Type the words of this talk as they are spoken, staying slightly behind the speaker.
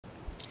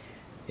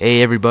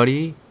Hey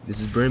everybody, this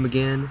is Brim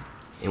again,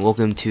 and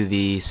welcome to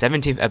the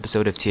 17th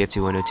episode of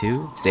TF2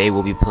 102. Today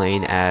we'll be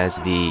playing as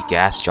the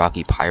Gas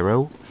Jockey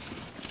Pyro.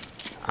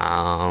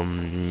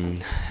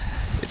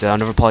 It's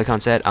another polygon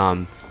set.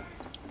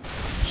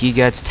 He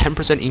gets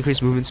 10%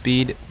 increased movement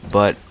speed,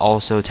 but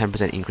also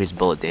 10% increased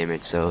bullet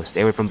damage, so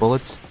stay away from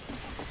bullets,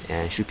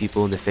 and shoot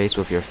people in the face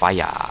with your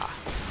fire.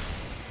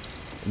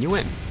 And you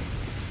win.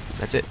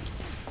 That's it.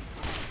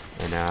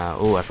 And,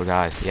 oh, I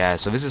forgot. Yeah,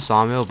 so this is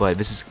Sawmill, but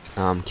this is,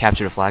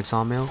 Capture the Flag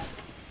Sawmill.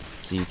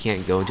 So you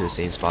can't go into the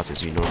same spots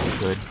as you normally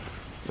could.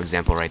 For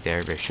example, right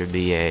there should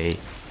be a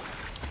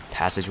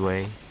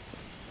passageway,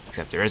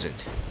 except there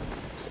isn't.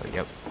 So,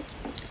 yep.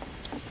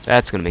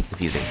 That's gonna make it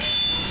confusing.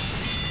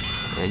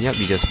 And, yep,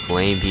 you just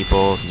flame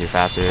people since you're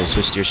faster.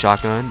 Switch to your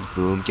shotgun.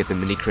 Boom, get the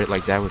mini crit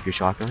like that with your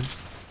shotgun.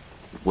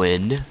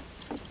 Win.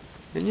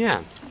 And,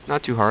 yeah,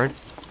 not too hard.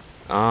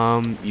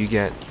 You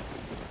get...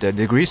 The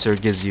degreaser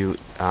gives you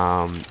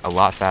a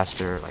lot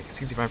faster, like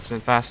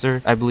 65%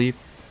 faster, I believe,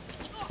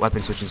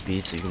 weapon switching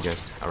speed, so you can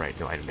just, alright,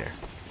 no item there.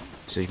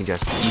 So you can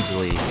just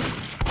easily, I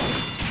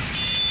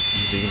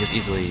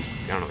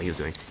don't know what he was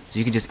doing. So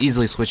you can just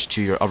easily switch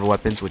to your other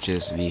weapons, which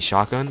is the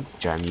shotgun,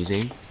 which I'm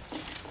using,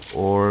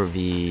 or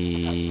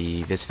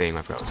this thing,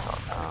 I forgot what it's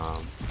called.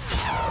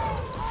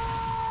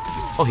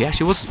 Oh, he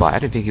actually was a spy. I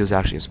didn't think he was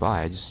actually a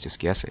spy. I just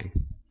guessing.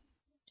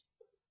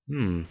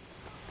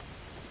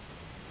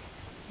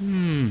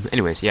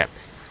 Anyways, yeah.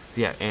 So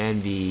yeah,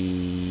 and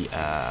the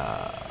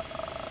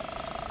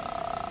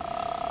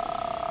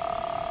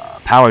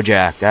power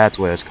jack, that's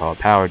what it's called,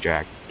 power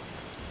jack.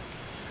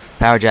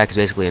 Power jack is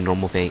basically a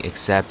normal thing,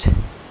 except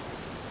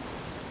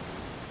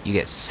you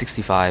get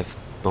 65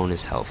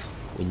 bonus health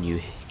when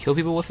you kill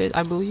people with it,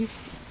 I believe.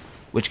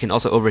 Which can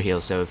also overheal,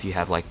 so if you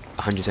have like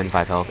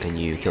 175 health and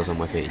you kill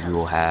someone with it, you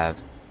will have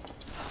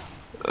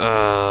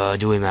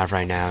doing math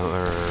right now,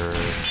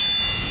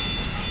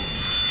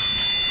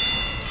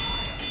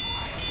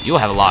 you will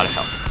have a lot of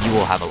health. You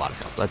will have a lot of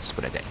health. Let's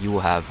put it that. You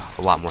will have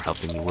a lot more health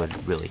than you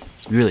would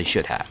really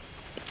should have.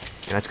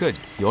 And that's good.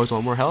 You always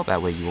want more health,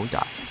 that way you won't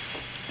die.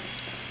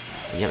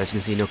 And yeah, as you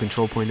can see, no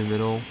control point in the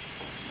middle.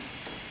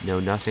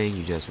 No nothing.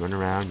 You just run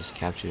around, just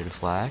capture the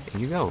flag,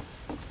 and you go.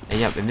 And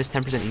yeah, and this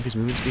 10% increased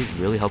movement speed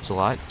really helps a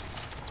lot.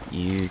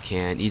 You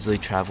can easily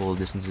travel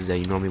distances that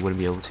you normally wouldn't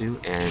be able to,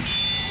 and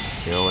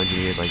kill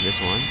engineers like this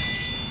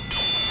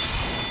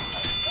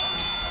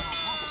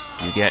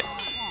one. You get...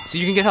 See,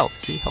 you can get health.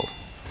 See, health.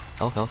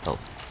 Health.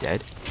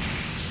 Dead.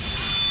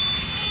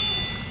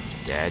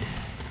 Dead.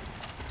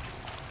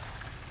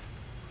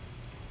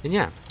 And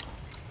yeah,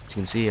 as you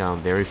can see,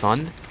 very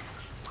fun.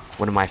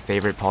 One of my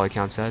favorite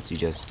polycount sets. You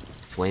just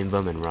flame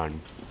them and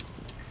run.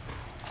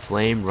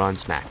 Flame, run,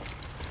 smack.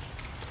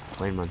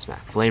 Flame, run,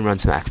 smack. Flame, run,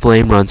 smack.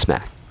 Flame, run,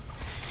 smack.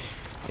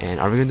 And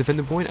are we gonna defend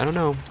the point? I don't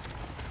know.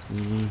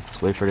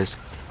 Let's wait for this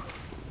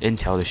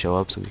intel to show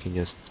up so we can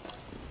just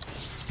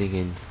sneak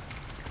in.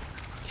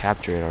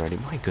 Capture it already.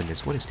 My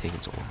goodness, what is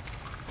taking so long?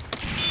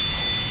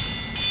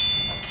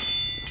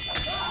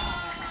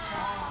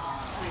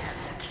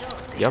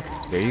 Yep,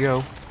 there you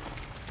go.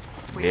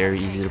 Very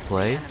easy to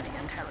play.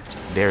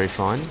 Very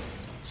fun.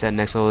 Set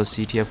next level is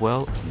CTF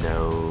well?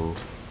 No.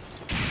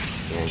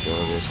 Can't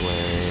go this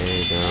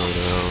way. No.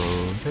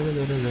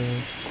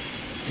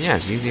 Yeah,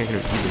 it's easy. I can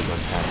easily run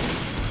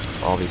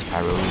past all these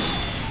pyros.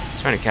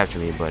 He's trying to capture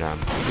me, but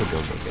he'll go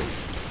okay.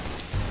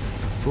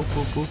 Boop,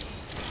 boop, boop.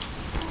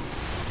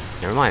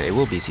 Never mind, it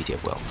will be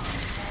CTF well.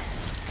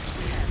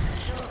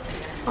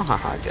 Oh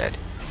haha, dead.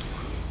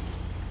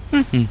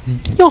 Alright,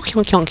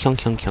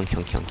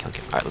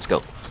 let's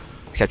go.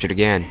 Captured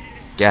again.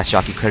 Gas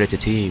Jockey credit to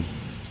team.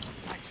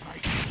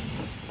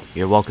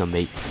 You're welcome,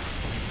 mate.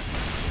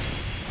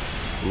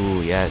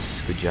 Ooh,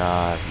 yes, good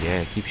job.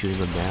 Yeah, keep shooting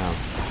them down.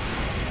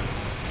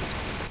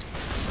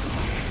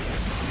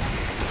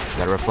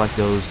 Gotta reflect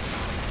those.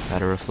 How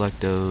to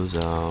reflect those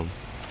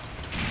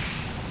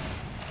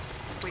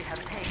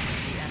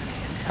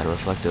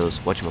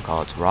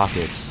whatchamacallits,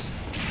 rockets.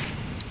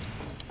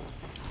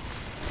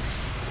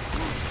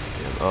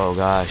 Oh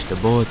gosh, the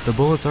bullets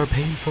are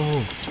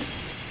painful.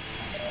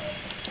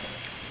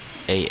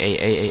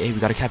 Hey, we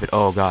gotta cap it.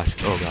 Oh gosh.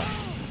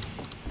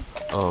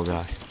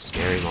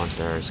 Scary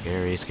monster,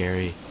 scary.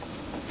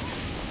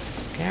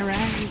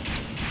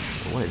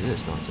 What is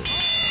this nonsense?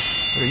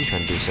 What are you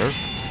trying to do, sir?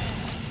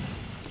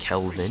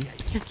 Kelvin.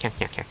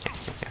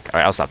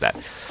 Alright, I'll stop that.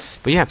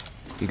 But yeah,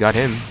 you got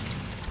him.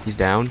 He's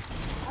down.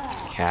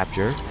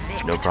 Capture,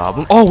 no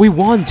problem. Oh, we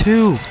won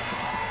too!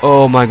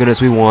 Oh my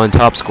goodness, we won.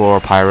 Top score,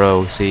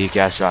 Pyro. See,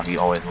 Gas Jockey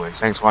always wins.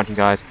 Thanks for watching,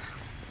 guys.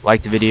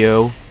 Like the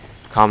video,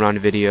 comment on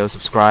the video,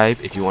 subscribe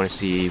if you want to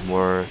see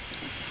more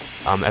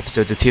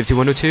episodes of TF2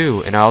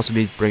 102. And I'll also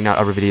be bringing out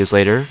other videos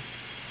later.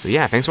 So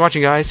yeah, thanks for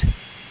watching, guys.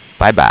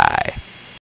 Bye bye.